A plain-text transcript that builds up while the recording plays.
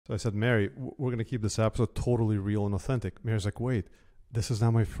So I said, Mary, we're going to keep this episode totally real and authentic. Mary's like, wait, this is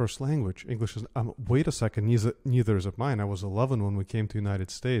not my first language. English is, wait a second, neither is it mine. I was 11 when we came to the United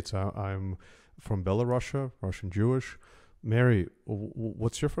States. I'm from Belarus, Russian Jewish. Mary,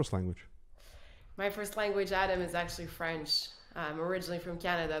 what's your first language? My first language, Adam, is actually French. I'm originally from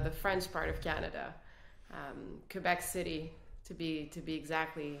Canada, the French part of Canada, Quebec City, to be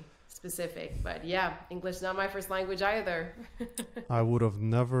exactly specific. But yeah, English not my first language either. I would have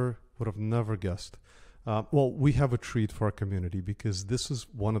never guessed. Well, we have a treat for our community because this is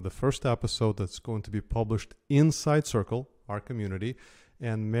one of the first episodes that's going to be published inside Circle, our community.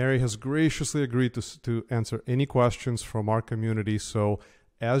 And Mary has graciously agreed to answer any questions from our community. So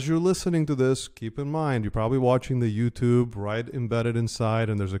as you're listening to this, keep in mind, you're probably watching the YouTube right embedded inside,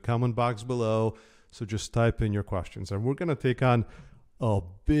 and there's a comment box below. So just type in your questions. And we're going to take on a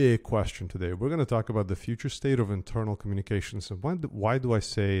big question today. We're going to talk about the future state of internal communications. And why do I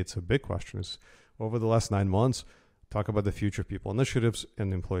say it's a big question? Is over the last 9 months, talk about the future people initiatives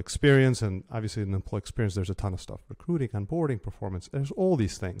and employee experience. And obviously in employee experience, there's a ton of stuff. Recruiting, onboarding, performance. There's all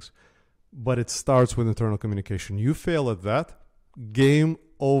these things. But it starts with internal communication. You fail at that, game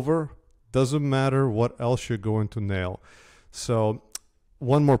over. Doesn't matter what else you're going to nail. So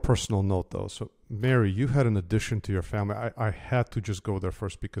one more personal note, though. So, Mary, you had an addition to your family. I had to just go there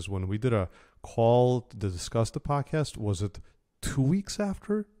first because when we did a call to discuss the podcast, was it 2 weeks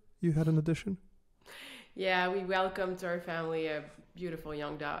after you had an addition? Yeah, we welcomed to our family a beautiful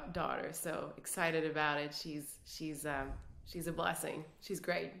young daughter. So excited about it. She's a blessing. She's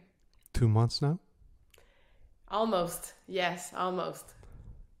great. 2 months now? Almost. Yes, almost.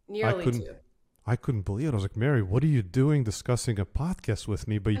 Nearly two. I couldn't believe it. I was like, Mary, what are you doing discussing a podcast with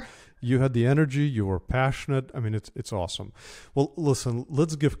me? But you had the energy. You were passionate. I mean, it's awesome. Well, listen,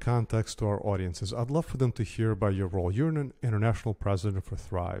 let's give context to our audiences. I'd love for them to hear about your role. You're an international president for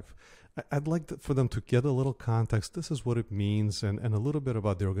Thrive. I'd like for them to get a little context. This is what it means and a little bit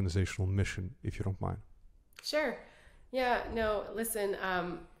about the organizational mission, if you don't mind. Sure. Yeah, no, listen,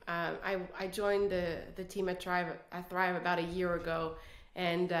 I joined the team at Thrive about a year ago.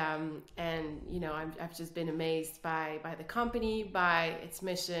 And you know, I've just been amazed by the company, by its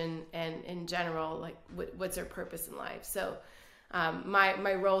mission, and in general, like what's our purpose in life. So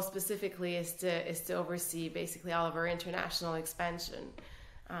my role specifically is to oversee basically all of our international expansion.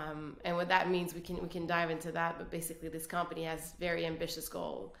 And what that means, we can dive into that. But basically, this company has very ambitious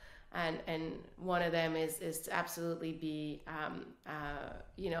goal, and one of them is to absolutely be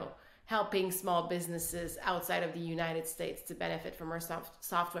you know, helping small businesses outside of the United States to benefit from our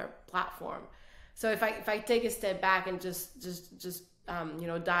software platform. So if I take a step back and just you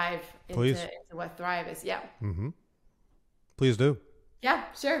know, dive into what Thrive is, yeah. Mm-hmm. Please do. Yeah,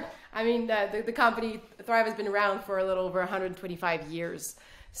 sure. I mean, the company Thrive has been around for a little over 125 years.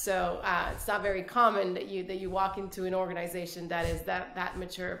 So it's not very common that you walk into an organization that is that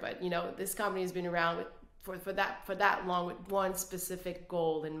mature. But you know, this company has been around for that long with one specific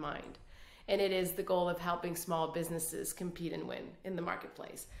goal in mind, and it is the goal of helping small businesses compete and win in the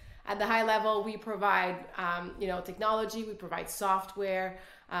marketplace. At the high level, we provide you know, technology, we provide software,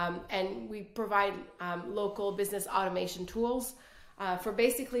 and we provide local business automation tools for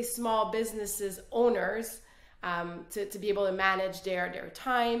basically small businesses owners to be able to manage their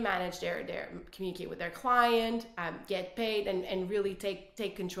time, manage their communicate with their client, get paid, and really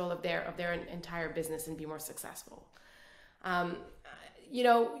take control of their entire business and be more successful. You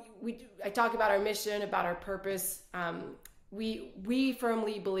know, I talk about our mission, about our purpose. We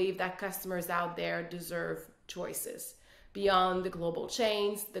firmly believe that customers out there deserve choices beyond the global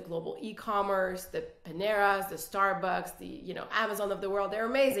chains, the global e-commerce, the Paneras, the Starbucks, the, you know, Amazon of the world. They're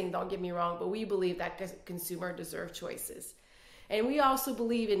amazing, don't get me wrong, but we believe that consumer deserve choices. And we also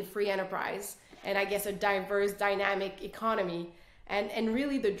believe in free enterprise and I guess a diverse, dynamic economy, and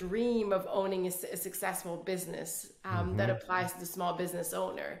really the dream of owning a successful business that applies to the small business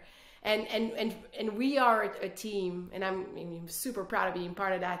owner. And we are a team, and I'm super proud of being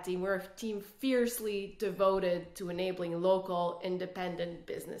part of that team. We're a team fiercely devoted to enabling local independent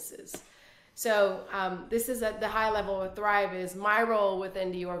businesses. So this is at the high level of Thrive. Is my role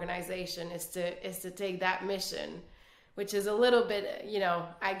within the organization is to take that mission, which is a little bit, you know,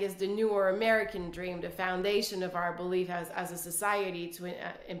 I guess the newer American dream, the foundation of our belief as a society to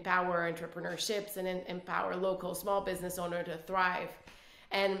empower entrepreneurships and empower local small business owner to thrive.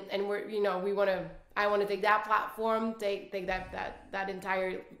 And we're, you know, I want to take that platform, take that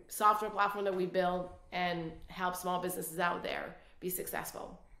entire software platform that we build and help small businesses out there be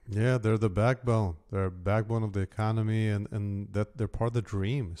successful. Yeah, they're the backbone. They're a backbone of the economy, and that they're part of the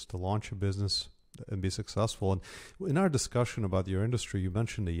dream is to launch a business and be successful. And in our discussion about your industry, you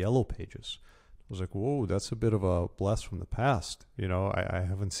mentioned the yellow pages. I was like, whoa, that's a bit of a blast from the past. I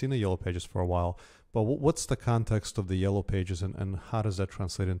haven't seen the yellow pages for a while. But what's the context of the yellow pages, and how does that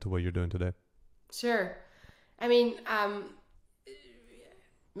translate into what you're doing today? Sure. I mean,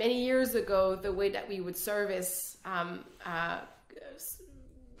 many years ago, the way that we would service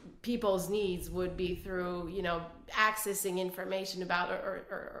people's needs would be through, accessing information about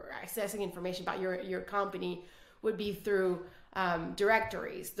or accessing information about your company would be through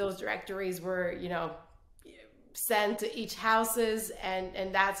directories. Those directories were, sent to each houses,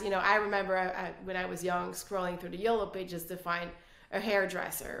 and that's, I remember when I was young scrolling through the yellow pages to find a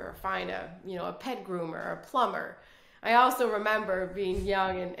hairdresser or find a pet groomer or a plumber. I also remember being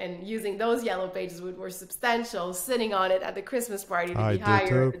young and using those yellow pages, which were substantial, sitting on it at the Christmas party to be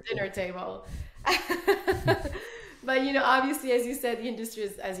higher at the dinner table. But, obviously, as you said, the industry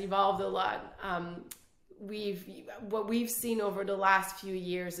has evolved a lot. What we've seen over the last few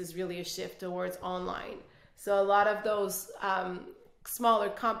years is really a shift towards online. So a lot of those smaller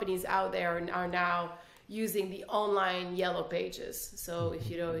companies out there are now using the online yellow pages. So if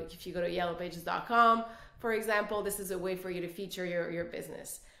you go to yellowpages.com, for example, this is a way for you to feature your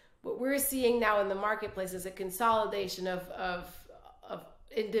business. What we're seeing now in the marketplace is a consolidation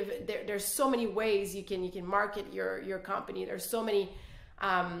there's so many ways you can market your company. There's so many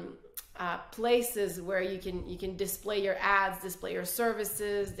places where you can display your ads, display your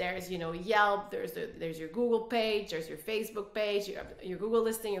services. There's Yelp, there's your Google page, there's your Facebook page, your Google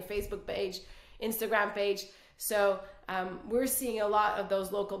listing, your Facebook page, Instagram page. So we're seeing a lot of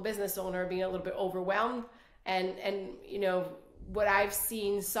those local business owners being a little bit overwhelmed, and what I've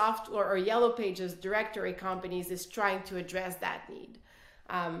seen software or yellow pages directory companies is trying to address that need.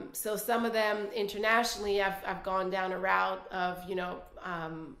 So some of them internationally have gone down a route of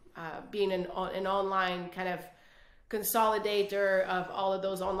being an online kind of consolidator of all of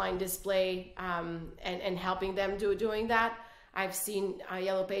those online display and helping them doing that. I've seen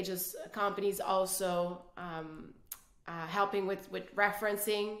Yellow Pages companies also helping with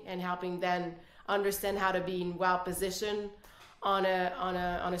referencing and helping them understand how to be well positioned on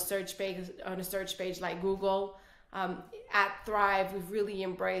a search page like Google. At Thrive, we've really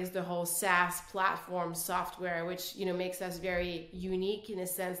embraced the whole SaaS platform software, which makes us very unique in a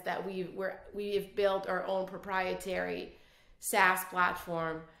sense that we've built our own proprietary SaaS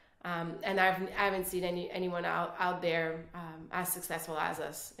platform, and I haven't seen anyone out there as successful as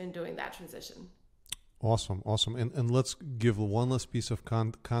us in doing that transition. Awesome. And let's give one last piece of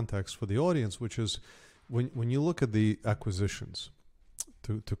context for the audience, which is when you look at the acquisitions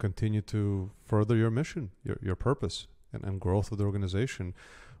to continue to further your mission, your purpose, and growth of the organization,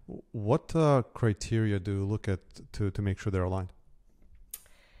 what criteria do you look at to make sure they're aligned?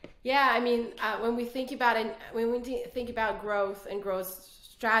 Yeah, I mean, when we think about growth and growth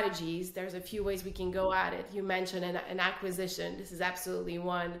strategies, there's a few ways we can go at it. You mentioned an acquisition. This is absolutely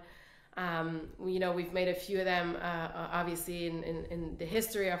one. We've made a few of them, obviously, in the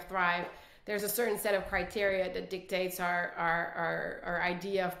history of Thrive. There's a certain set of criteria that dictates our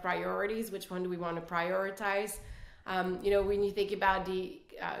idea of priorities. Which one do we want to prioritize? When you think about the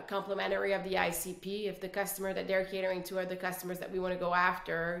complementary of the ICP, if the customer that they're catering to are the customers that we want to go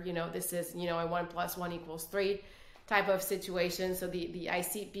after, this is, a 1 + 1 = 3 type of situation. So the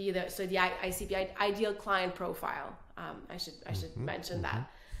ICP, the ICP ideal client profile. I should mention that.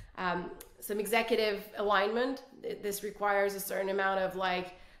 Some executive alignment. This requires a certain amount of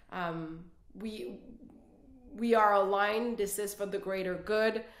we are aligned. This is for the greater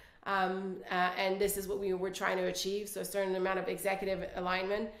good. And this is what we were trying to achieve. So a certain amount of executive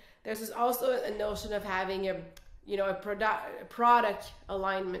alignment. There's also a notion of having a product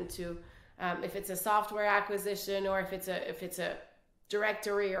alignment too. If it's a software acquisition or if it's a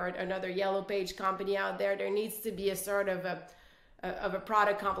directory or another yellow page company out there, there needs to be a sort of a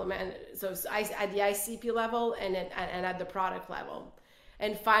product complement. So at the ICP level and at the product level.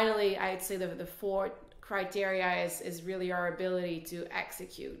 And finally, I'd say the fourth criteria is really our ability to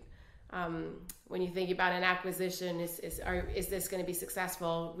execute. When you think about an acquisition, is this going to be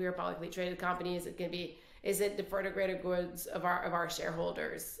successful? We're a publicly traded company. Is it for the greater goods of our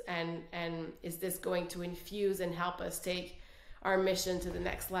shareholders? And is this going to infuse and help us take our mission to the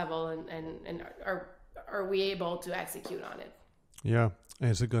next level? And are we able to execute on it? Yeah.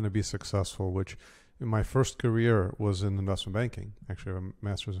 Is it going to be successful? Which in my first career was in investment banking. Actually, I have a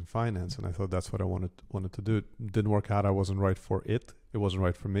master's in finance, and I thought that's what I wanted to do. It didn't work out. I wasn't right for it. It wasn't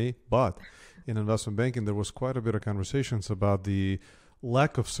right for me. But in investment banking, there was quite a bit of conversations about the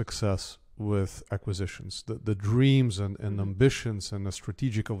lack of success with acquisitions. The dreams and ambitions and the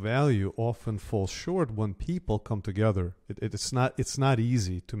strategical value often fall short when people come together. It's not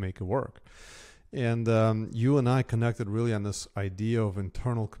easy to make it work. And you and I connected really on this idea of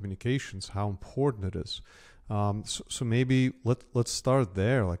internal communications, how important it is. So maybe let's start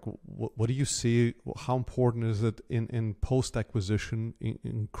there. Like, what do you see? How important is it in post-acquisition,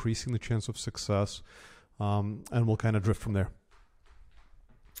 increasing the chance of success? And we'll kind of drift from there.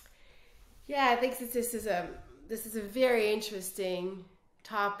 Yeah, I think this is a very interesting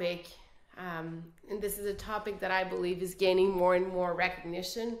topic, and this is a topic that I believe is gaining more and more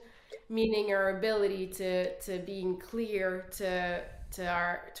recognition, meaning our ability to being clear to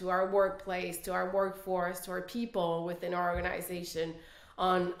our workplace, to our workforce, to our people within our organization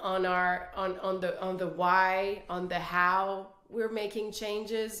on the why, on the how we're making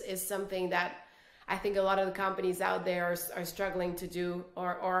changes is something that I think a lot of the companies out there are struggling to do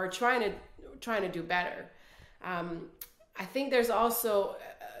or are trying to do better. I think there's also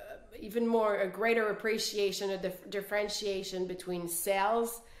even more a greater appreciation of the differentiation between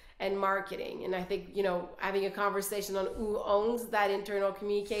sales and marketing. And I think, having a conversation on who owns that internal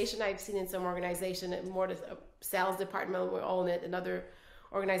communication, I've seen in some organization more the sales department will own it, another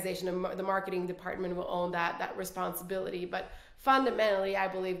organization, the marketing department will own that responsibility. But fundamentally, I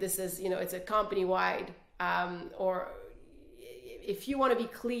believe this is, it's a company-wide, or if you want to be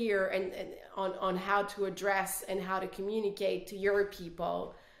clear and on how to address and how to communicate to your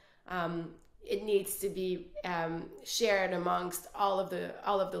people, it needs to be shared amongst all of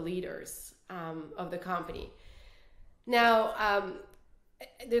the leaders of the company. Now,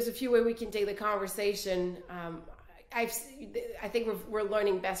 there's a few ways we can take the conversation. I think we're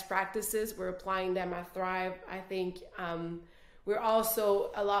learning best practices. We're applying them at Thrive. I think we're also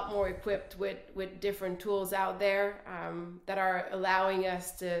a lot more equipped with different tools out there that are allowing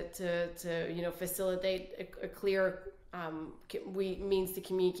us to facilitate a clear means to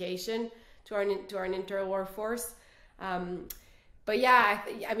communication to our internal workforce. But yeah,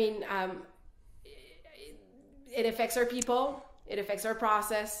 it affects our people, it affects our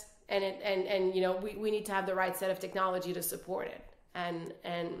process, and we need to have the right set of technology to support it. And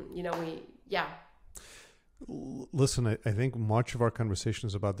Listen, I think much of our conversation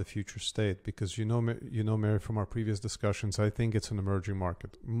is about the future state because Mary, from our previous discussions, I think it's an emerging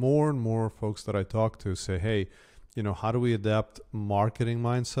market. More and more folks that I talk to say, hey, how do we adapt marketing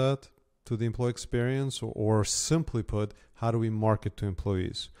mindset to the employee experience, or simply put, how do we market to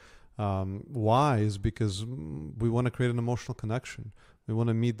employees? Why is because we want to create an emotional connection. We want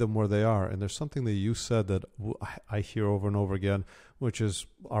to meet them where they are. And there's something that you said that I hear over and over again, which is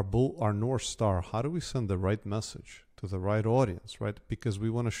our North Star. How do we send the right message to the right audience, right? Because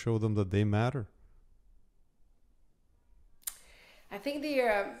we want to show them that they matter. I think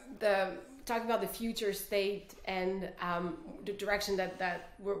the talking about the future state and the direction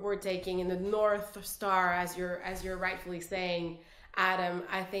that we're taking in the North Star, as you're rightfully saying, Adam,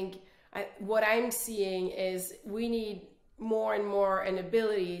 I think what I'm seeing is we need more and more an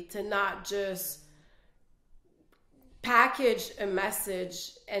ability to not just package a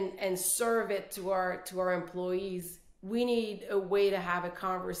message and serve it to our employees. We need a way to have a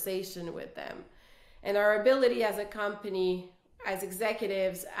conversation with them, and our ability as a company, as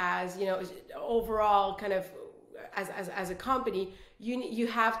executives, as overall kind of as a company, you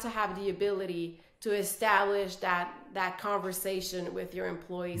have to have the ability to establish that conversation with your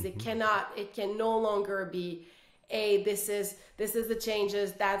employees. Mm-hmm. It can no longer be, hey, this is the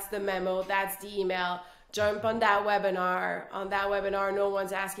changes, that's the memo, that's the email, jump on that webinar. On that webinar, no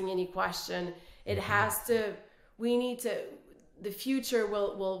one's asking any question. It has to, the future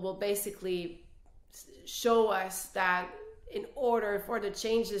will basically show us that in order for the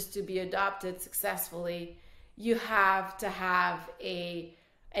changes to be adopted successfully, you have to have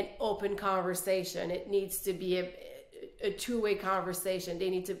an open conversation. It needs to be a two-way conversation. They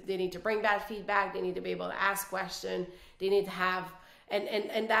need to bring back feedback. They need to be able to ask questions. They need to have,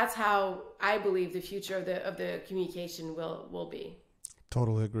 and that's how I believe the future of the communication will be.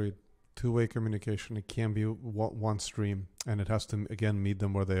 Totally agreed. Two-way communication. It can't be one stream, and it has to again meet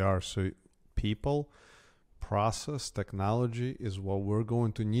them where they are. So people, process, technology is what we're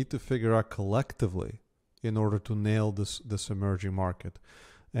going to need to figure out collectively in order to nail this emerging market.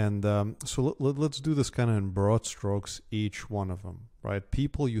 And so let's do this kind of in broad strokes, each one of them, right?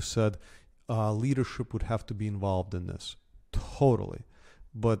 People, you said leadership would have to be involved in this. Totally.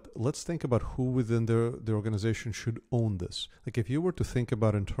 But let's think about who within the organization should own this. Like if you were to think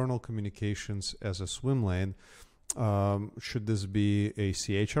about internal communications as a swim lane, Should this be a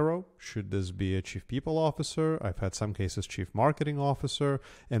CHRO? Should this be a chief people officer? I've had some cases chief marketing officer,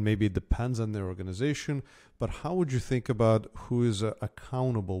 and maybe it depends on their organization. But how would you think about who is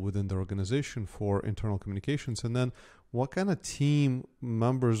accountable within the organization for internal communications? And then what kind of team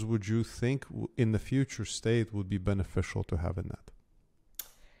members would you think in the future state would be beneficial to have in that?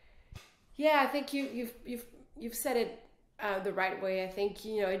 Yeah, I think you've said it the right way. I think,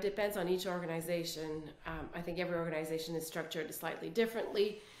 it depends on each organization. I think every organization is structured slightly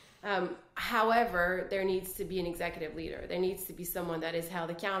differently. However, there needs to be an executive leader. There needs to be someone that is held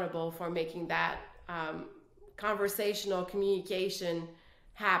accountable for making that conversational communication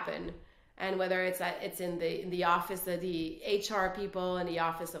happen. And whether it's in the office of the HR people, in the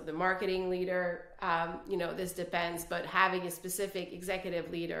office of the marketing leader, this depends. But having a specific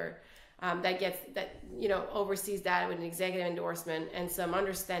executive leader that oversees that with an executive endorsement and some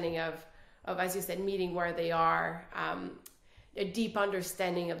understanding of, as you said, meeting where they are, a deep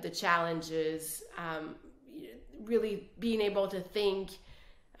understanding of the challenges, really being able to think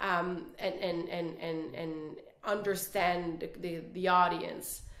and understand the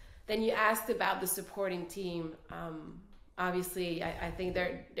audience. Then you asked about the supporting team. Obviously, I think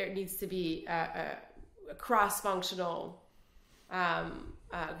there needs to be a cross-functional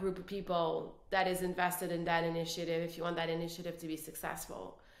group of people that is invested in that initiative if you want that initiative to be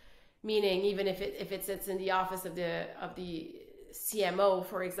successful. Meaning, even if it sits in the office of the CMO,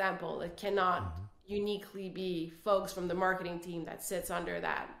 for example, it cannot uniquely be folks from the marketing team that sits under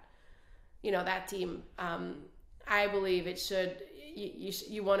that team. I believe it should.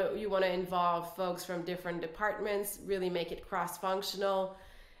 You want to involve folks from different departments, really make it cross-functional,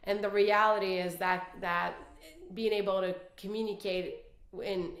 and the reality is that being able to communicate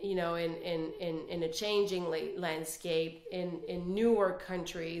in a changing landscape in newer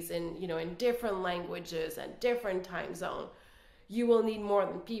countries and in different languages and different time zone, you will need more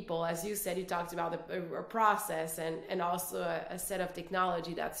than people. As you said, you talked about a process and also a set of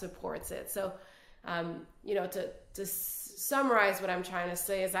technology that supports it. So to summarize what I'm trying to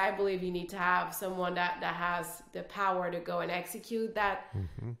say is I believe you need to have someone that has the power to go and execute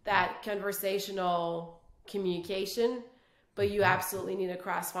that conversational communication, but you absolutely need a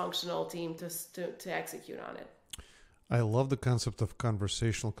cross-functional team to execute on it. I love the concept of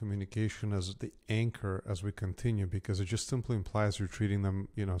conversational communication as the anchor as we continue, because it just simply implies you're treating them,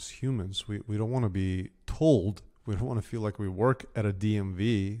 as humans. We don't want to be told. We don't want to feel like we work at a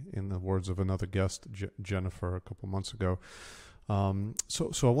DMV, in the words of another guest, Jennifer, a couple months ago.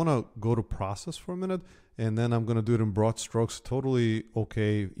 So I want to go to process for a minute, and then I'm going to do it in broad strokes. Totally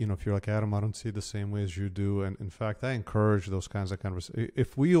okay. If you're like, Adam, I don't see it the same way as you do. And in fact, I encourage those kinds of conversations.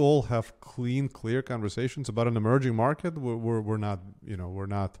 If we all have clear conversations about an emerging market, we're not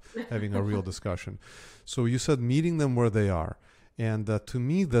having a real discussion. So you said meeting them where they are. And to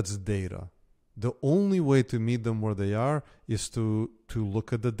me, that's data. The only way to meet them where they are is to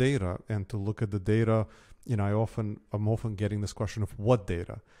look at the data, and to look at the data. I'm often getting this question of what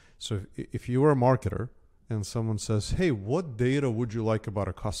data. So if you are a marketer and someone says, hey, what data would you like about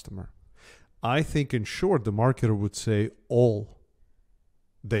a customer? I think in short, the marketer would say all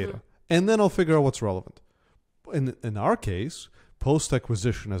data. And then I'll figure out what's relevant. In our case,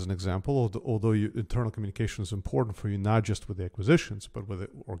 post-acquisition as an example, although internal communication is important for you, not just with the acquisitions, but with the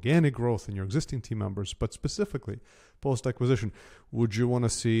organic growth in your existing team members, but specifically post-acquisition, would you want to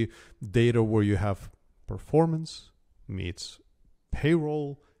see data where you have performance meets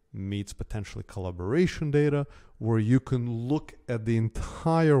payroll, meets potentially collaboration data, where you can look at the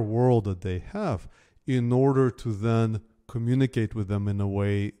entire world that they have in order to then communicate with them in a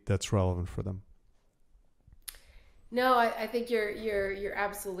way that's relevant for them? No, I think you're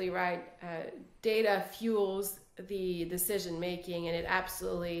absolutely right. Data fuels the decision making, and it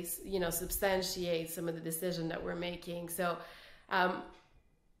absolutely substantiates some of the decision that we're making. So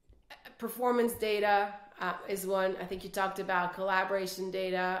performance data is one. I think you talked about collaboration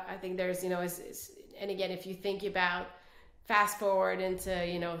data. I think there's and again, if you think about fast forward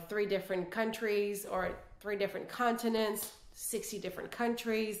into 3 different countries or 3 different continents, 60 different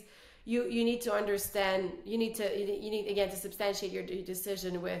countries. You need to understand. You need again to substantiate your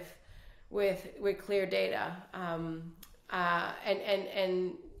decision with clear data.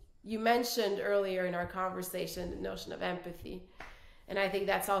 And you mentioned earlier in our conversation the notion of empathy, and I think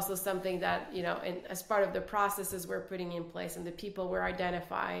that's also something that as part of the processes we're putting in place and the people we're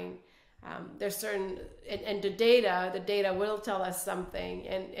identifying. There's certain and the data will tell us something,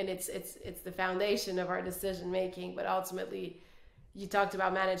 and it's the foundation of our decision making, but ultimately. You talked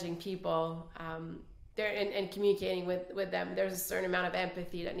about managing people there and communicating with them. There's a certain amount of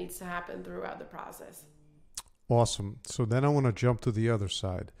empathy that needs to happen throughout the process. Awesome. So then I want to jump to the other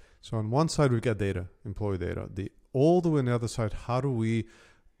side. So on one side, we've got data, employee data. All the way on the other side, how do we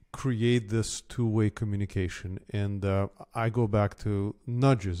create this two-way communication? And I go back to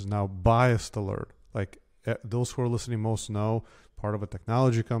nudges, now biased alert. Like those who are listening most know, part of a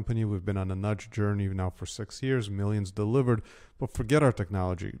technology company, we've been on a nudge journey now for 6 years, millions delivered. But forget our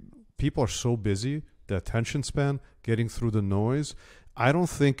technology. People are so busy, the attention span, getting through the noise. I don't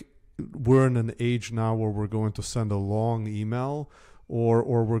think we're in an age now where we're going to send a long email or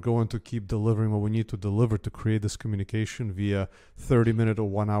we're going to keep delivering what we need to deliver to create this communication via 30-minute or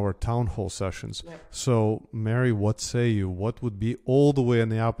 1-hour town hall sessions. Yep. So, Mary, what say you? What would be all the way on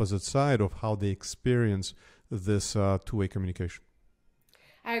the opposite side of how they experience this two-way communication?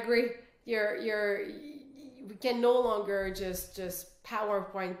 I agree. We can no longer just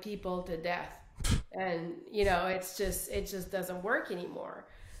PowerPoint people to death, and it just doesn't work anymore.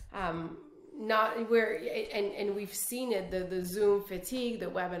 We've seen it, the Zoom fatigue, the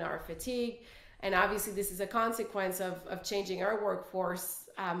webinar fatigue, and obviously this is a consequence of changing our workforce,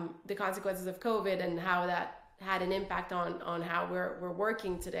 the consequences of COVID and how that had an impact on how we're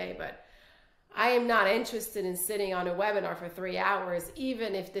working today. But I am not interested in sitting on a webinar for 3 hours,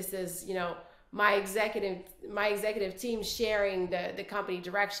 even if this is, my executive team sharing the company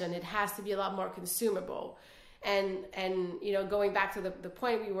direction. It has to be a lot more consumable. And going back to the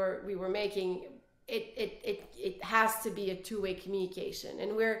point we were making, it has to be a two-way communication,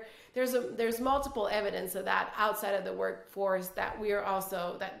 and there's multiple evidence of that outside of the workforce that we are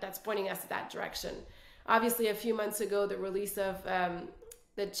also that's pointing us in that direction. Obviously, a few months ago, the release of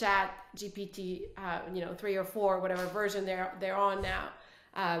the Chat GPT, 3 or 4, whatever version they're on now,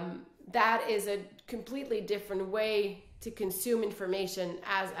 that is a completely different way to consume information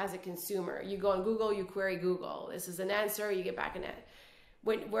as a consumer. You go on Google, you query Google. This is an answer, you get back an answer.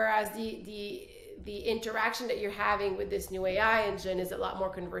 Whereas the interaction that you're having with this new AI engine is a lot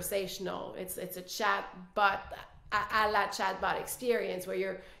more conversational. It's a chat bot, a la chatbot experience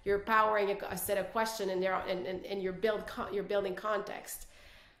where you're powering a set of questions and you're building context.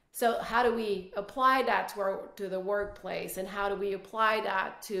 So how do we apply that to the workplace, and how do we apply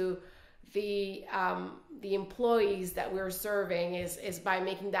that to the employees that we're serving is by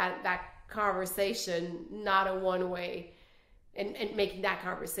making that conversation not a one way, and making that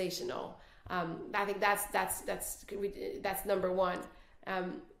conversational. I think that's number one.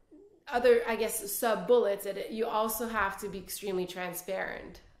 Other, I guess, sub bullets, you also have to be extremely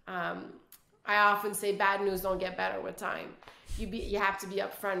transparent. I often say bad news don't get better with time. You have to be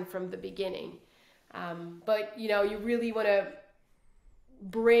upfront from the beginning. But you really want to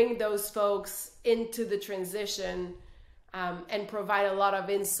bring those folks into the transition and provide a lot of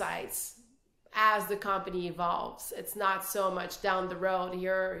insights as the company evolves. It's not so much down the road.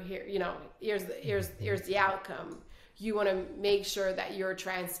 Here's the outcome. You want to make sure that you're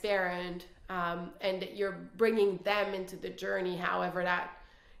transparent and that you're bringing them into the journey. However, that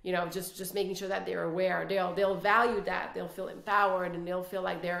just making sure that they're aware. They'll value that. They'll feel empowered, and they'll feel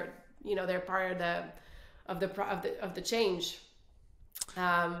like they're part of the change.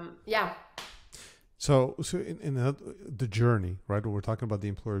 Yeah. So in the journey, right? We're talking about the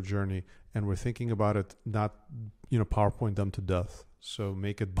employer journey, and we're thinking about it not, PowerPoint them to death. So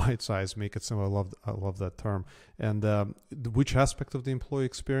make it bite-sized, make it simple. I love that term. And which aspect of the employee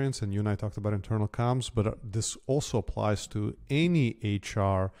experience? And you and I talked about internal comms, but this also applies to any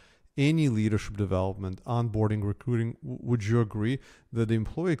HR, any leadership development, onboarding, recruiting. Would you agree that the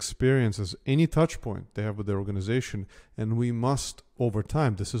employee experience is any touch point they have with their organization, and we must, over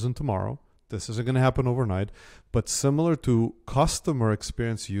time, this isn't tomorrow, this isn't going to happen overnight, but similar to customer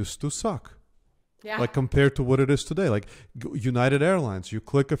experience used to suck. Yeah. Like compared to what it is today, like United Airlines, you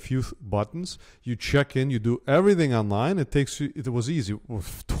click a few buttons, you check in, you do everything online. It was easy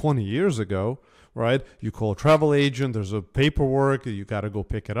 20 years ago, right? You call a travel agent, there's a paperwork, you got to go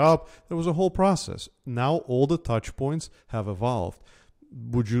pick it up. There was a whole process. Now all the touch points have evolved.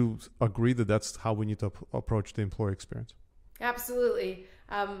 Would you agree that that's how we need to approach the employee experience? Absolutely.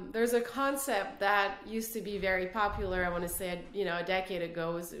 There's a concept that used to be very popular, I want to say, a decade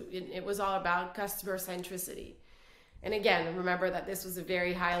ago. It was all about customer centricity. And again, remember that this was a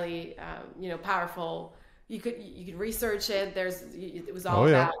very highly, powerful. You could research it. It was all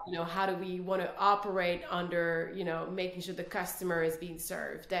about, how do we want to operate under, making sure the customer is being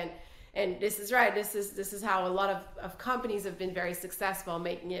served. And this is right. This is how a lot of companies have been very successful,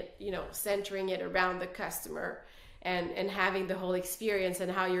 making it, centering it around the customer. And having the whole experience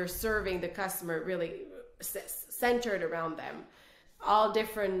and how you're serving the customer really centered around them. All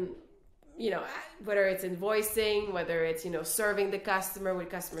different, whether it's invoicing, whether it's, serving the customer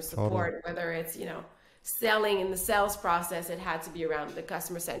with customer support, whether it's, selling in the sales process, it had to be around the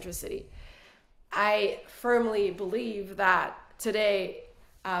customer centricity. I firmly believe that today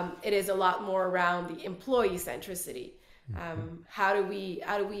it is a lot more around the employee centricity. How do we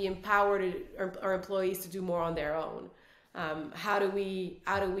empower our employees to do more on their own? How do we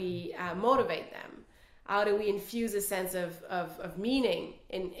motivate them? How do we infuse a sense of meaning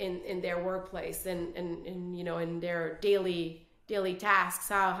in their workplace and in their daily tasks?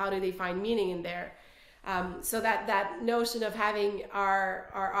 How do they find meaning in there? So that notion of having our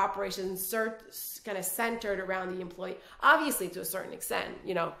operations kind of centered around the employee, obviously to a certain extent,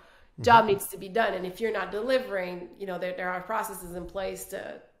 job needs to be done, and if you're not delivering, there are processes in place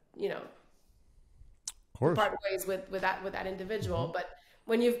to part ways with that individual. But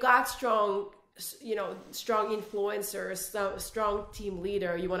when you've got strong influencers, strong team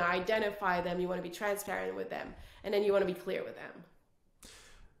leader, you want to identify them, you want to be transparent with them, and then you want to be clear with them.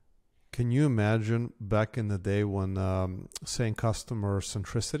 Can you imagine back in the day when saying customer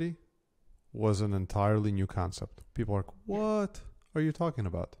centricity was an entirely new concept? People are like, what are you talking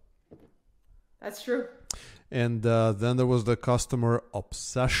about? That's true. And then there was the customer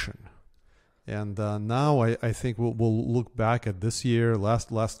obsession. And now I think we'll look back at this year,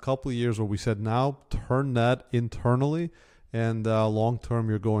 last couple of years, where we said, now turn that internally, and long term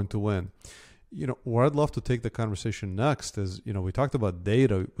you're going to win. Where I'd love to take the conversation next is, we talked about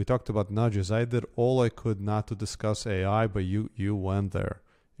data, we talked about nudges. I did all I could not to discuss AI, but you went there.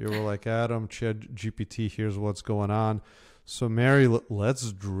 You were like, Adam, ChatGPT, here's what's going on. So Mary,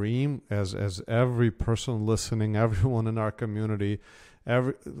 let's dream as every person listening, everyone in our community,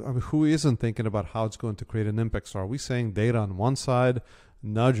 who isn't thinking about how it's going to create an impact? So are we saying data on one side,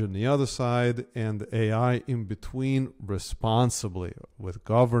 nudge on the other side, and AI in between, responsibly with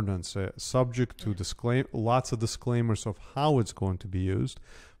governance, subject to lots of disclaimers of how it's going to be used?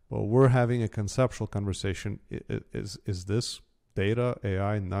 But we're having a conceptual conversation. Is this data,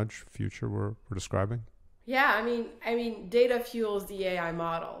 AI, nudge future we're describing? Yeah, I mean, data fuels the AI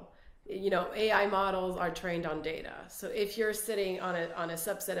model. AI models are trained on data. So if you're sitting on a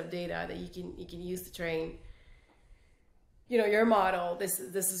subset of data that you can use to train, your model, this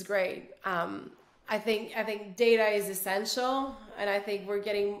is great. I think data is essential, and I think we're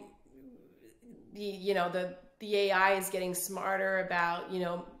getting the AI is getting smarter about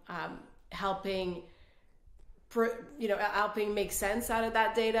helping make sense out of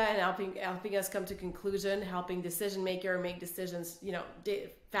that data, and helping us come to conclusion, helping decision maker make decisions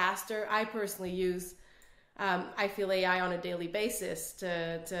faster. I personally use I feel AI on a daily basis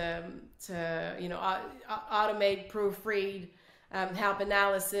to automate, proofread, help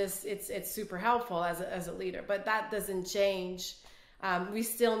analysis. It's super helpful as a leader, but that doesn't change. We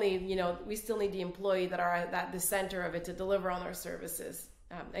still need the employee that are at the center of it to deliver on our services.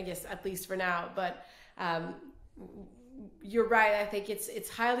 I guess at least for now, but you're right. I think it's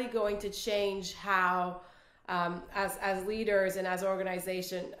highly going to change how, as leaders and as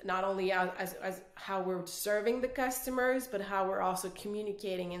organization, not only as how we're serving the customers, but how we're also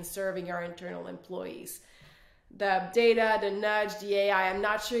communicating and serving our internal employees. The data, the nudge, the AI, I'm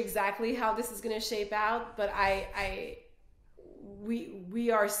not sure exactly how this is going to shape out, but we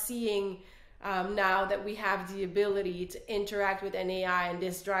are seeing now that we have the ability to interact with an AI, and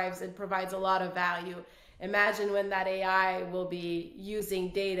this drives and provides a lot of value. Imagine when that AI will be using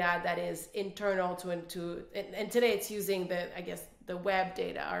data that is internal to and today it's using the web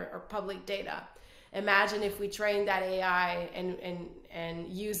data or public data. Imagine if we train that AI and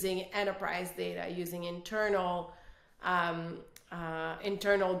using enterprise data, using internal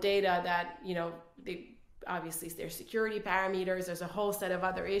data that, obviously there's security parameters, there's a whole set of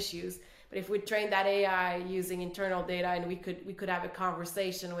other issues. But if we train that AI using internal data, and we could have a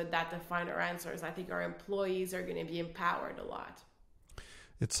conversation with that to find our answers, I think our employees are going to be empowered a lot.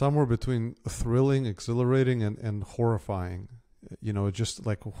 It's somewhere between thrilling, exhilarating, and horrifying. Just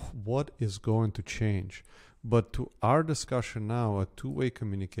like, what is going to change? But to our discussion now, a two-way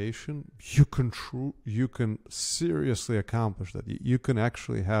communication, you can seriously accomplish that. You can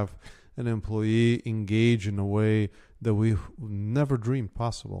actually have an employee engage in a way that we never dreamed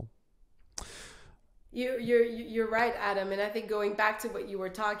possible. You're right, Adam. And I think going back to what you were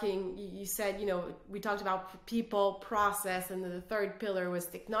talking, you said, we talked about people, process, and the third pillar was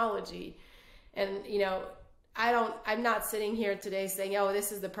technology. And, I'm not sitting here today saying, oh,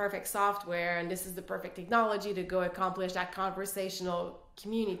 this is the perfect software and this is the perfect technology to go accomplish that conversational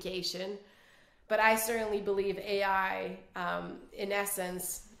communication. But I certainly believe AI, in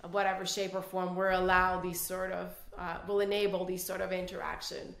essence, whatever shape or form, will enable these sort of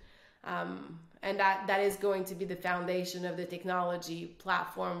interaction. and that is going to be the foundation of the technology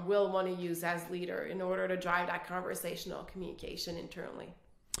platform we'll want to use as leader in order to drive that conversational communication internally.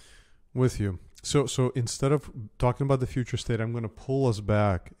 With you. So instead of talking about the future state, I'm going to pull us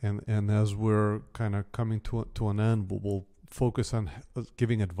back, and as we're kind of coming to an end, we'll focus on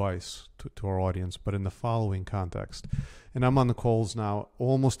giving advice to our audience, but in the following context. And I'm on the calls now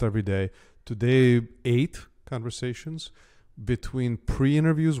almost every day. Today, 8 conversations between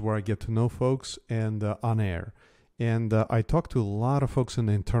pre-interviews where I get to know folks and on air. And I talk to a lot of folks in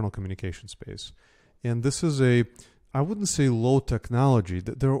the internal communication space. And this is I wouldn't say low technology.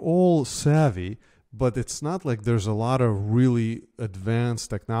 They're all savvy, but it's not like there's a lot of really advanced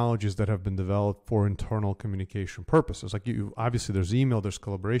technologies that have been developed for internal communication purposes. Like obviously there's email, there's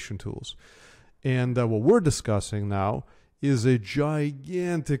collaboration tools. And what we're discussing now is a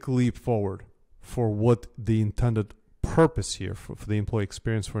gigantic leap forward for what the intended purpose here for the employee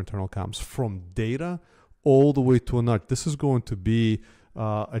experience for internal comms, from data all the way to a nudge. This is going to be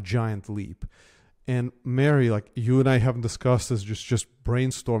a giant leap. And Mary, like you and I haven't discussed this, just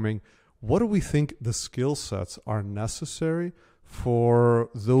brainstorming, what do we think the skill sets are necessary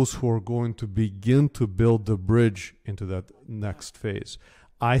for those who are going to begin to build the bridge into that next phase?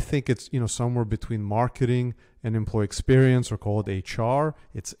 I think it's somewhere between marketing and employee experience, or call it HR.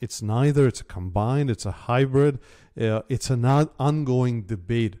 It's neither. It's a combined. It's a hybrid. It's an ongoing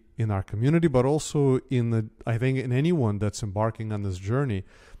debate in our community, but also I think in anyone that's embarking on this journey.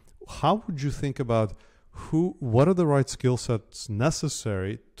 How would you think about what are the right skill sets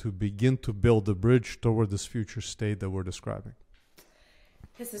necessary to begin to build the bridge toward this future state that we're describing?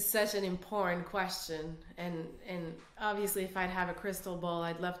 This is such an important question, and obviously, if I'd have a crystal ball,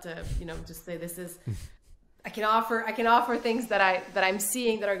 I'd love to, just say this is. I can offer things that I'm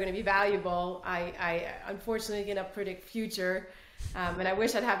seeing that are going to be valuable. I unfortunately cannot predict future, and I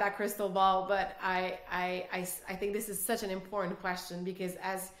wish I'd have that crystal ball. But I think this is such an important question, because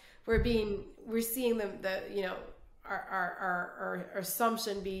as we're seeing our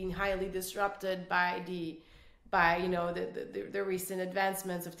assumption being highly disrupted by the recent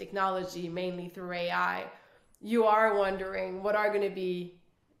advancements of technology, mainly through AI. You are wondering what are going to be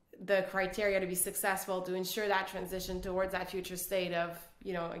the criteria to be successful to ensure that transition towards that future state of,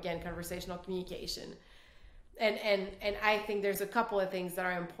 again, conversational communication. And I think there's a couple of things that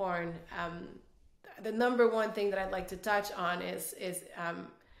are important. The number one thing that I'd like to touch on is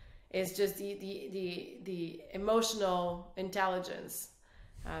just the emotional intelligence.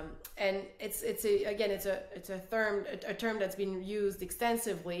 And it's a term that's been used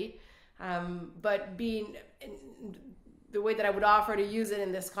extensively, but the way that I would offer to use it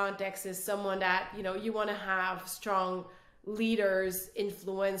in this context is someone that you want to have strong leaders,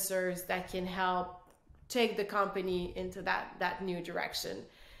 influencers that can help take the company into that new direction.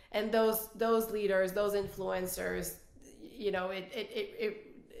 And those leaders, those influencers,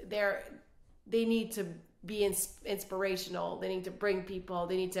 they need to be inspirational. They need to bring people.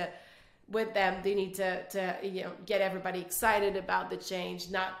 They need to get everybody excited about the change,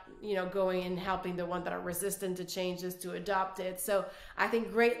 not going and helping the ones that are resistant to changes to adopt it. So I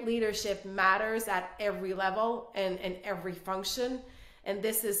think great leadership matters at every level and every function, and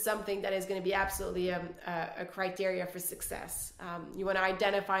this is something that is going to be absolutely a criteria for success. You want to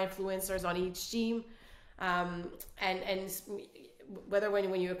identify influencers on each team, and whether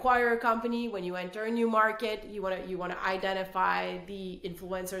when you acquire a company, when you enter a new market, you want to identify the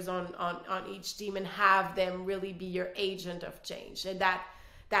influencers on each team and have them really be your agent of change. And that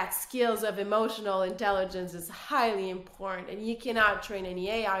skills of emotional intelligence is highly important, and you cannot train any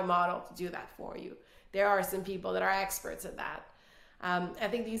AI model to do that for you. There are some people that are experts at that. I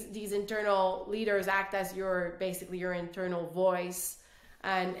think these internal leaders act as basically your internal voice.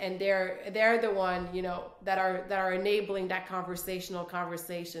 And they're the one that are enabling that conversational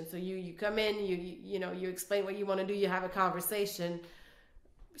conversation. So you come in, you explain what you want to do, you have a conversation.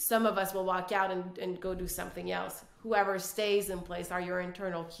 Some of us will walk out and go do something else. Whoever stays in place are your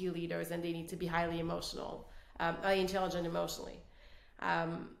internal key leaders, and they need to be highly intelligent emotionally.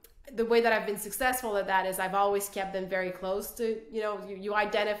 The way that I've been successful at that is I've always kept them very close to you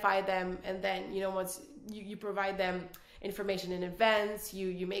identify them, and then once you provide them information in advance,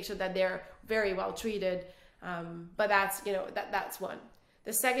 you make sure that they're very well treated. But that's that's one.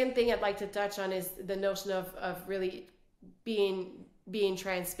 The second thing I'd like to touch on is the notion of really being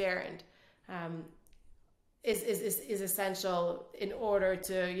transparent. Is essential in order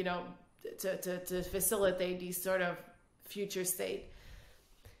to to facilitate these sort of future state.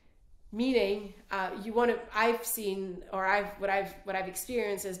 Meaning, I've seen, or what I've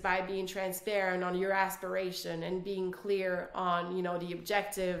experienced is by being transparent on your aspiration and being clear on, the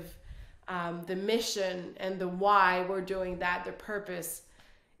objective the mission and the why we're doing that, the purpose,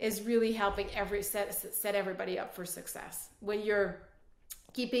 is really helping set everybody up for success. When you're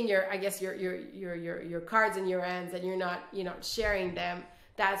keeping your cards in your hands and you're not sharing them,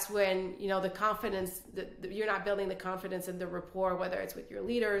 that's when the confidence you're not building the confidence and the rapport, whether it's with your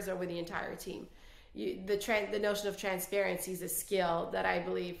leaders or with the entire team. The notion of transparency is a skill that I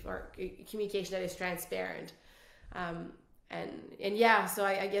believe, or communication that is transparent. So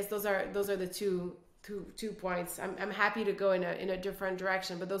I guess those are the two points. I'm happy to go in a different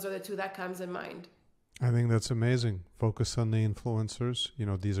direction, but those are the two that comes in mind. I think that's amazing. Focus on the influencers.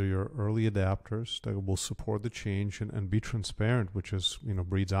 These are your early adapters that will support the change and be transparent, which is,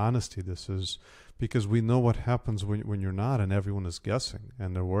 breeds honesty. This is because we know what happens when you're not and everyone is guessing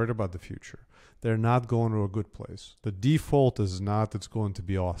and they're worried about the future. They're not going to a good place. The default is not it's going to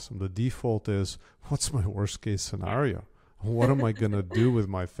be awesome. The default is, what's my worst case scenario? What am I going to do with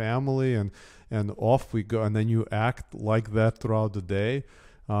my family? And off we go. And then you act like that throughout the day.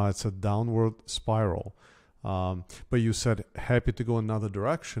 It's a downward spiral. But you said happy to go another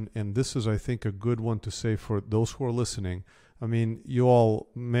direction. And this is, I think, a good one to say for those who are listening. I mean,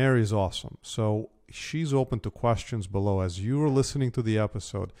 Mary's awesome. So she's open to questions below. As you are listening to the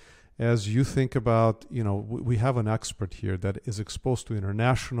episode, as you think about, we have an expert here that is exposed to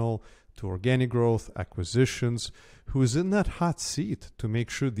international, to organic growth, acquisitions, who is in that hot seat to make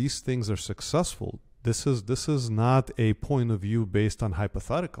sure these things are successful. This is not a point of view based on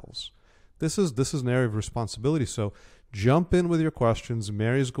hypotheticals. This is an area of responsibility. So jump in with your questions.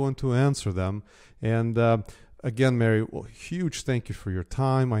 Mary's going to answer them. And again, Mary, huge thank you for your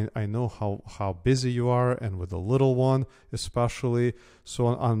time. I know how busy you are, and with the little one especially. So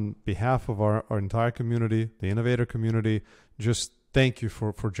on behalf of our entire community, the innovator community, just thank you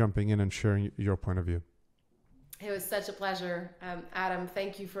for jumping in and sharing your point of view. It was such a pleasure, Adam.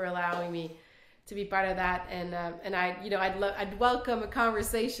 Thank you for allowing me to be part of that, and I'd welcome a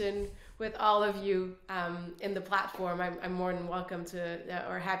conversation with all of you in the platform. I'm more than welcome to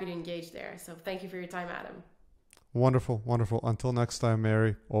or happy to engage there. So thank you for your time, Adam. Wonderful. Until next time,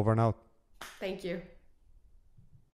 Mary. Over and out. Thank you.